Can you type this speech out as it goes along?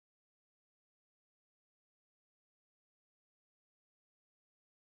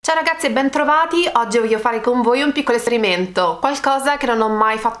Ciao ragazzi e bentrovati, oggi voglio fare con voi un piccolo esperimento, qualcosa che non ho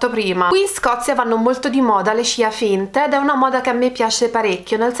mai fatto prima. Qui in Scozia vanno molto di moda le ciglia finte ed è una moda che a me piace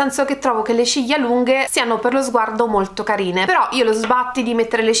parecchio, nel senso che trovo che le ciglia lunghe siano per lo sguardo molto carine, però io lo sbatti di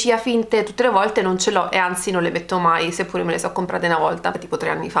mettere le ciglia finte tutte le volte non ce l'ho e anzi non le metto mai, seppure me le so comprate una volta, tipo 3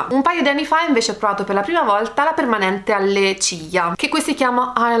 anni fa. Un paio di anni fa invece ho provato per la prima volta la permanente alle ciglia, che qui si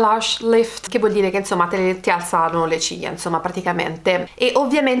chiama eyelash lift, che vuol dire che insomma ti alzano le ciglia, insomma praticamente, e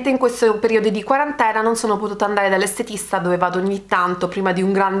ovviamente in questo periodo di quarantena non sono potuta andare dall'estetista dove vado ogni tanto prima di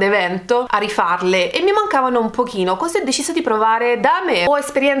un grande evento a rifarle e mi mancavano un pochino, così ho deciso di provare da me. Ho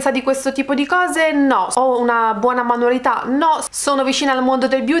esperienza di questo tipo di cose? No. Ho una buona manualità? No. Sono vicina al mondo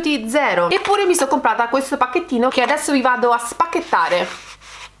del beauty? Zero. Eppure mi sono comprata questo pacchettino che adesso vi vado a spacchettare.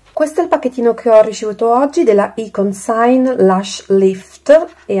 Questo è il pacchettino che ho ricevuto oggi della Iconsign Lash Lift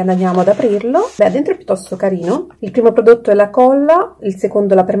e andiamo ad aprirlo. Beh, dentro è piuttosto carino. Il primo prodotto è la colla, il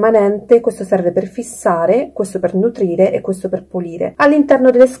secondo la permanente, questo serve per fissare, questo per nutrire e questo per pulire. All'interno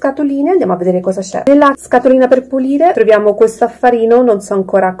delle scatoline andiamo a vedere cosa c'è. Nella scatolina per pulire troviamo questo affarino, non so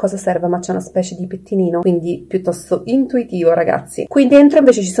ancora a cosa serve, ma c'è una specie di pettinino, quindi piuttosto intuitivo ragazzi. Qui dentro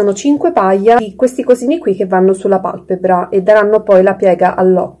invece ci sono 5 paia di questi cosini qui che vanno sulla palpebra e daranno poi la piega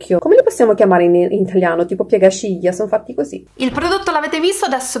all'occhio. Come li possiamo chiamare in italiano? Tipo piegaciglia, sono fatti così. Il prodotto l'avete visto,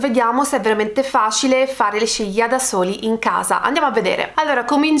 adesso vediamo se è veramente facile fare le ciglia da soli in casa. Andiamo a vedere. Allora,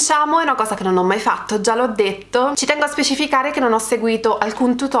 cominciamo, è una cosa che non ho mai fatto, già l'ho detto. Ci tengo a specificare che non ho seguito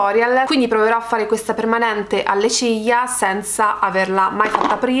alcun tutorial, quindi proverò a fare questa permanente alle ciglia senza averla mai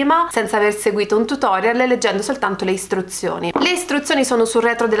fatta prima, senza aver seguito un tutorial, leggendo soltanto le istruzioni. Le istruzioni sono sul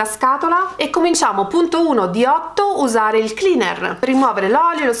retro della scatola e cominciamo. Punto 1 di 8, usare il cleaner per rimuovere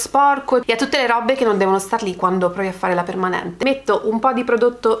l'olio, lo sporco e a tutte le robe che non devono star lì quando provi a fare la permanente. Metto un po' di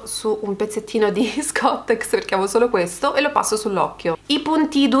prodotto su un pezzettino di Scottex perché avevo solo questo e lo passo sull'occhio. I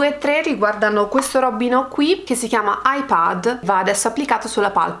punti 2 e 3 riguardano questo robino qui che si chiama iPad, va adesso applicato sulla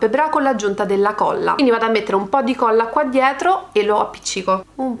palpebra con l'aggiunta della colla, quindi vado a mettere un po' di colla qua dietro e lo appiccico.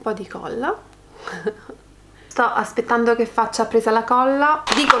 Un po' di colla. Sto aspettando che faccia presa la colla.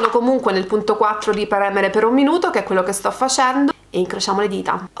 Dicono comunque nel punto 4 di premere per 1 minuto, che è quello che sto facendo, e incrociamo le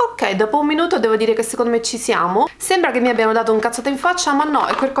dita. Ok, dopo 1 minuto devo dire che secondo me ci siamo. Sembra che mi abbiano dato un cazzotto in faccia, ma no,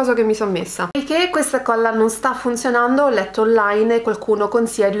 è quel coso che mi sono messa. Perché questa colla non sta funzionando, ho letto online e qualcuno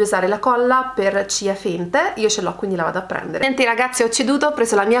consiglia di usare la colla per ciglia finte. Io ce l'ho, quindi la vado a prendere. Senti ragazzi, ho ceduto, ho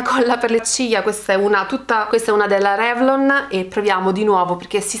preso la mia colla per le ciglia, questa è una della Revlon e proviamo di nuovo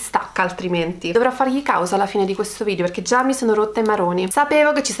perché si stacca altrimenti. Dovrò fargli causa alla fine di questo video perché già mi sono rotta i maroni.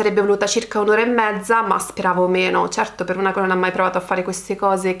 Sapevo che ci sarebbe voluta circa 1 ora e mezza, ma speravo meno. Certo, per una che non ha mai provato a fare queste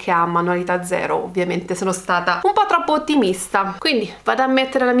cose, che ha manualità zero, ovviamente sono stata un po' troppo ottimista. Quindi vado a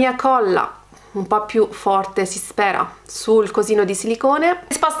mettere la mia colla un po' più forte, si spera, sul cosino di silicone. La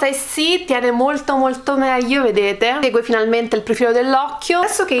risposta è sì, tiene molto meglio, vedete? Segue finalmente il profilo dell'occhio.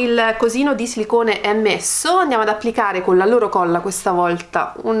 Adesso che il cosino di silicone è messo, andiamo ad applicare con la loro colla questa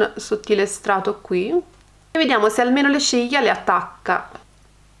volta un sottile strato qui e vediamo se almeno le ciglia le attacca.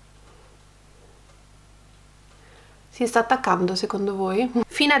 Si sta attaccando secondo voi?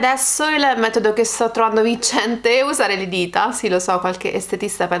 Fino adesso il metodo che sto trovando vincente è usare le dita. Sì, lo so, qualche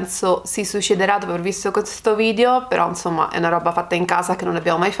estetista penso si suiciderà dopo aver visto questo video, però insomma è una roba fatta in casa che non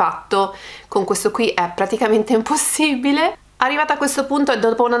abbiamo mai fatto. Con questo qui è praticamente impossibile. Arrivata a questo punto e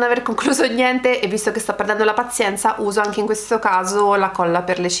dopo non aver concluso niente e visto che sto perdendo la pazienza, uso anche in questo caso la colla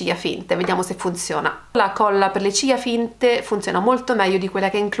per le ciglia finte. Vediamo se funziona. La colla per le ciglia finte funziona molto meglio di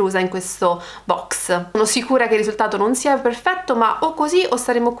quella che è inclusa in questo box. Sono sicura che il risultato non sia perfetto, ma o così o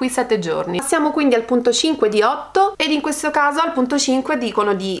staremo qui 7 giorni. Passiamo quindi al punto 5 di 8 ed in questo caso al punto 5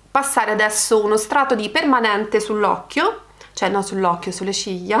 dicono di passare adesso uno strato di permanente sull'occhio. Cioè no, sull'occhio, sulle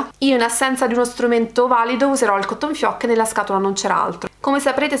ciglia. Io in assenza di uno strumento valido userò il cotton fioc e nella scatola non c'era altro. Come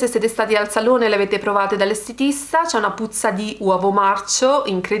saprete, se siete stati al salone e le avete provate dall'estetista, c'è una puzza di uovo marcio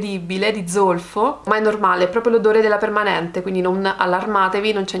incredibile, di zolfo, ma è normale, è proprio l'odore della permanente, quindi non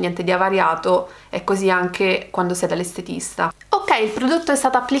allarmatevi, non c'è niente di avariato, è così anche quando sei dall'estetista. Ok, il prodotto è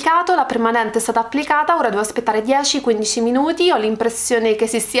stato applicato, la permanente è stata applicata, ora devo aspettare 10-15 minuti, ho l'impressione che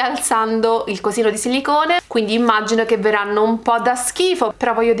si stia alzando il cosino di silicone, quindi immagino che verranno un po' da schifo,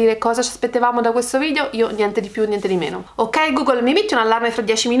 però voglio dire, cosa ci aspettavamo da questo video? Io niente di più, niente di meno. Ok Google, mi metti un allarme fra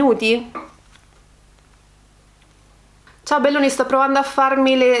 10 minuti? Ciao belloni, sto provando a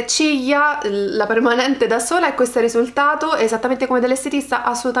farmi le ciglia, la permanente da sola e questo è il risultato, è esattamente come dall'estetista?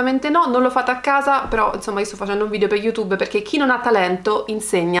 Assolutamente no, non l'ho fatta a casa, però insomma io sto facendo un video per YouTube perché chi non ha talento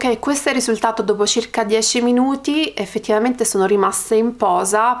insegna. Ok, questo è il risultato dopo circa 10 minuti, effettivamente sono rimaste in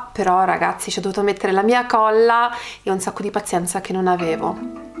posa, però ragazzi ci ho dovuto mettere la mia colla e un sacco di pazienza che non avevo.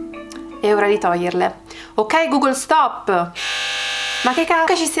 è ora di toglierle. Ok Google, stop! Ma che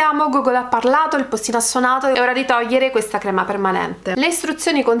cacchio ci siamo? Google ha parlato, il postino ha suonato, è ora di togliere questa crema permanente. Le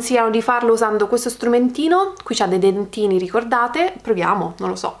istruzioni consigliano di farlo usando questo strumentino, qui c'ha dei dentini, ricordate? Proviamo, non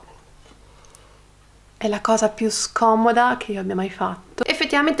lo so. È la cosa più scomoda che io abbia mai fatto.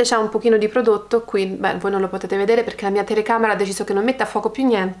 Effettivamente c'è un pochino di prodotto qui, beh, voi non lo potete vedere perché la mia telecamera ha deciso che non mette a fuoco più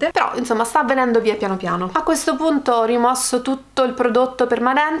niente, però insomma sta venendo via piano piano. A questo punto ho rimosso tutto il prodotto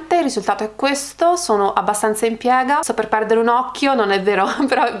permanente, il risultato è questo, sono abbastanza in piega, sto per perdere un occhio, non è vero,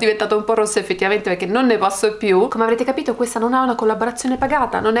 però è diventato un po' rosso effettivamente perché non ne posso più. Come avrete capito, questa non è una collaborazione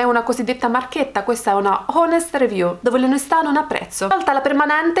pagata, non è una cosiddetta marchetta, questa è una honest review, dove l'onestà non ha prezzo. Tolta la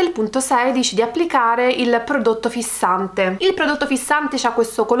permanente, il punto 6 dice di applicare il prodotto fissante. Il prodotto fissante ha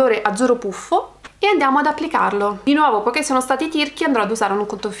questo colore azzurro puffo e andiamo ad applicarlo. Di nuovo, poiché sono stati tirchi, andrò ad usare un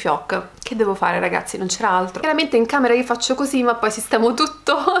contofiocco. Che devo fare, ragazzi? Non c'era altro. Chiaramente in camera io faccio così, ma poi sistemo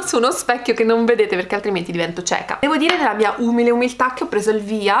tutto su uno specchio che non vedete perché altrimenti divento cieca. Devo dire nella mia umile umiltà che ho preso il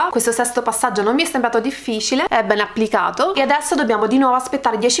via. Questo sesto passaggio non mi è sembrato difficile, è ben applicato e adesso dobbiamo di nuovo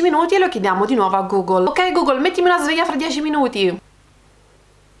aspettare 10 minuti e lo chiediamo di nuovo a Google. Ok Google, mettimi una sveglia fra 10 minuti.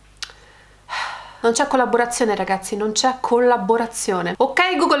 Non c'è collaborazione, ragazzi, non c'è collaborazione.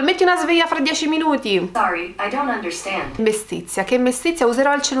 Ok Google, metti una sveglia fra 10 minuti. Sorry, I don't understand. Mestizia, che mestizia,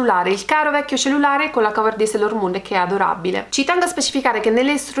 userò il cellulare, il caro vecchio cellulare con la cover di Sailor Moon che è adorabile. Ci tengo a specificare che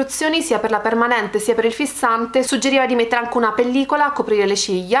nelle istruzioni, sia per la permanente sia per il fissante, suggeriva di mettere anche una pellicola a coprire le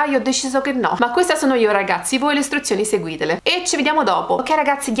ciglia. Io ho deciso che no, ma questa sono io, ragazzi, voi le istruzioni seguitele. E ci vediamo dopo. Ok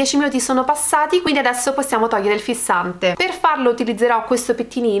ragazzi, 10 minuti sono passati, quindi adesso possiamo togliere il fissante. Per farlo utilizzerò questo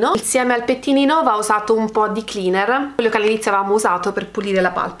pettinino. Insieme al pettinino va usato un po' di cleaner, quello che all'inizio avevamo usato per pulire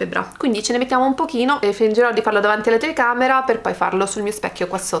la palpebra, quindi ce ne mettiamo un pochino e fingerò di farlo davanti alla telecamera per poi farlo sul mio specchio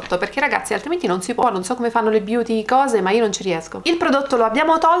qua sotto, perché ragazzi altrimenti non si può, non so come fanno le beauty cose, ma io non ci riesco. Il prodotto lo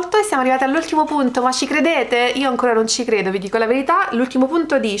abbiamo tolto e siamo arrivati all'ultimo punto, ma ci credete? Io ancora non ci credo, vi dico la verità. L'ultimo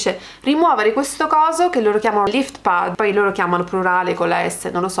punto dice rimuovere questo coso che loro chiamano lift pad, poi loro chiamano plurale con la S,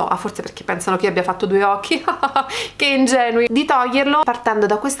 non lo so, forse perché pensano che io abbia fatto due occhi. Che ingenui. Di toglierlo partendo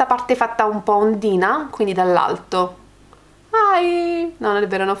da questa parte fatta un po' ondina, quindi dall'alto. Ai! No, non è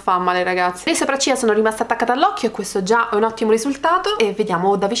vero, non fa male, ragazzi. Le sopracciglia sono rimaste attaccate all'occhio e questo già è un ottimo risultato e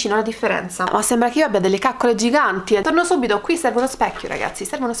vediamo da vicino la differenza. Ma sembra che io abbia delle caccole giganti. Torno subito, qui serve uno specchio, ragazzi,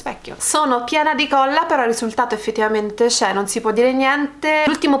 serve uno specchio. Sono piena di colla, però il risultato effettivamente c'è, non si può dire niente.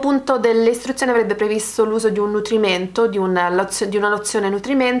 L'ultimo punto delle istruzioni avrebbe previsto l'uso di un nutrimento, di una lozione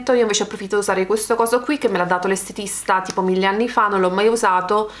nutrimento. Io invece ho approfittato di usare questo coso qui che me l'ha dato l'estetista tipo 1000 anni fa, non l'ho mai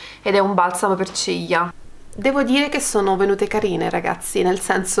usato ed è un balsamo per ciglia. Devo dire che sono venute carine, ragazzi, nel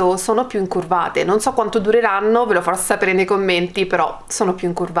senso sono più incurvate, non so quanto dureranno, ve lo farò sapere nei commenti, però sono più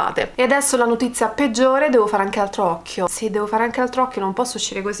incurvate. E adesso la notizia peggiore, devo fare anche l'altro occhio. Sì, devo fare anche l'altro occhio, non posso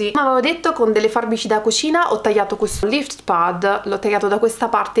uscire così. Ma avevo detto, con delle forbici da cucina ho tagliato questo lift pad, l'ho tagliato da questa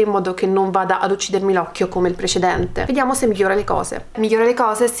parte in modo che non vada ad uccidermi l'occhio come il precedente. Vediamo se migliora le cose. Migliora le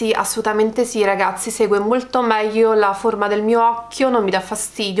cose? Sì, assolutamente sì, ragazzi, segue molto meglio la forma del mio occhio, non mi dà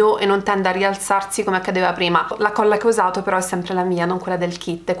fastidio e non tende a rialzarsi come accadeva prima. La colla che ho usato però è sempre la mia, non quella del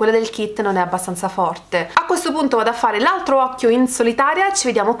kit. Quella del kit non è abbastanza forte. A questo punto vado a fare l'altro occhio in solitaria e ci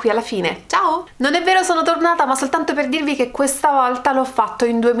vediamo qui alla fine. Ciao! Non è vero, sono tornata, ma soltanto per dirvi che questa volta l'ho fatto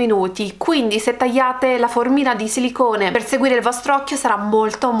in 2 minuti. Quindi se tagliate la formina di silicone per seguire il vostro occhio sarà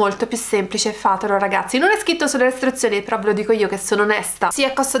molto più semplice. Fatelo, ragazzi. Non è scritto sulle istruzioni, però ve lo dico io che sono onesta. Sì,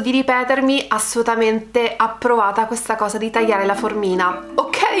 a costo di ripetermi, assolutamente approvata questa cosa di tagliare la formina.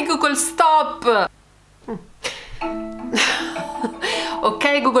 Ok Google, stop!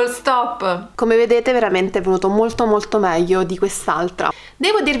 Ok Google, stop! Come vedete veramente è venuto molto meglio di quest'altra.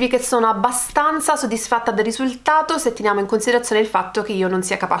 Devo dirvi che sono abbastanza soddisfatta del risultato se teniamo in considerazione il fatto che io non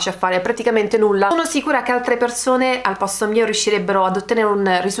sia capace a fare praticamente nulla. Sono sicura che altre persone al posto mio riuscirebbero ad ottenere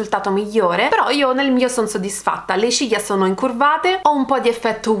un risultato migliore, però io nel mio sono soddisfatta. Le ciglia sono incurvate, ho un po' di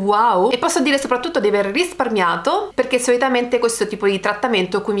effetto wow e posso dire soprattutto di aver risparmiato, perché solitamente questo tipo di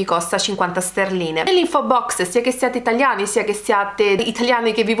trattamento qui mi costa 50 sterline. Nell'info box, sia che siate italiani sia che siate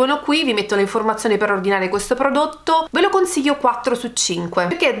italiani che vivono qui, vi metto le informazioni per ordinare questo prodotto. Ve lo consiglio 4 su 5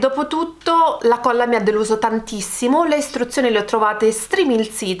 perché dopo tutto la colla mi ha deluso tantissimo, le istruzioni le ho trovate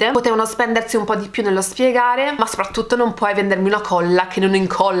strimilzite, potevano spendersi un po' di più nello spiegare, ma soprattutto non puoi vendermi una colla che non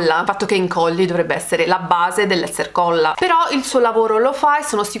incolla. Il fatto che incolli dovrebbe essere la base dell'essere colla, però il suo lavoro lo fa e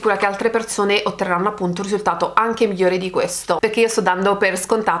sono sicura che altre persone otterranno appunto un risultato anche migliore di questo, perché io sto dando per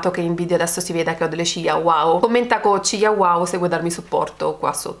scontato che in video adesso si veda che ho delle ciglia wow. Commenta con ciglia wow se vuoi darmi supporto. o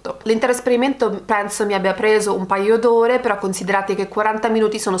qua sotto. L'intero esperimento penso mi abbia preso un paio d'ore, però considerate che 40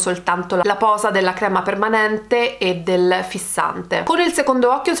 minuti sono soltanto la posa della crema permanente e del fissante. Con il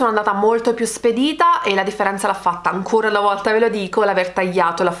secondo occhio sono andata molto più spedita e la differenza l'ha fatta, ancora una volta ve lo dico, l'aver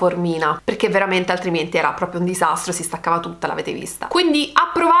tagliato la formina, perché veramente altrimenti era proprio un disastro, si staccava tutta, l'avete vista. Quindi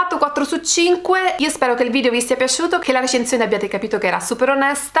approvato 4 su 5, io spero che il video vi sia piaciuto, che la recensione abbiate capito che era super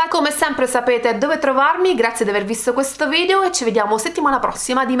onesta. Come sempre sapete dove trovarmi, grazie di aver visto questo video e ci vediamo settimana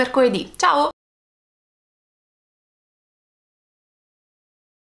prossima di mercoledì. Ciao!